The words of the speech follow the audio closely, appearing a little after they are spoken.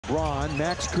Braun,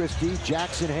 Max Christie,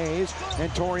 Jaxson Hayes, and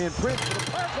Torian Prince for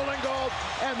the purple and gold.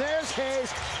 And there's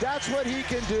Hayes. That's what he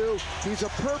can do. He's a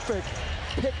perfect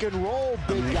pick and roll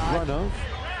big guy. Run of.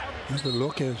 Look at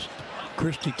look as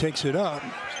Christie takes it up.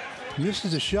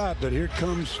 Misses the shot, but here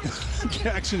comes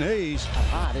Jaxson Hayes.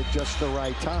 Hot at just the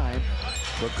right time,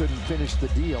 but couldn't finish the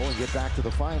deal and get back to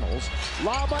the finals.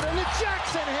 Lob under to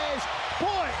Jaxson Hayes.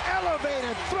 Boy, elevate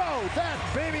and throw that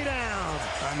baby down.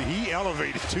 I mean, he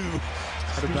elevated too.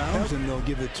 Out of bounds, and they'll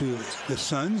give it to the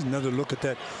Suns. Another look at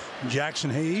that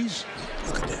Jaxson Hayes.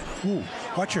 Look at that. Ooh,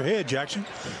 watch your head, Jaxson.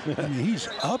 I mean, he's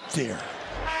up there.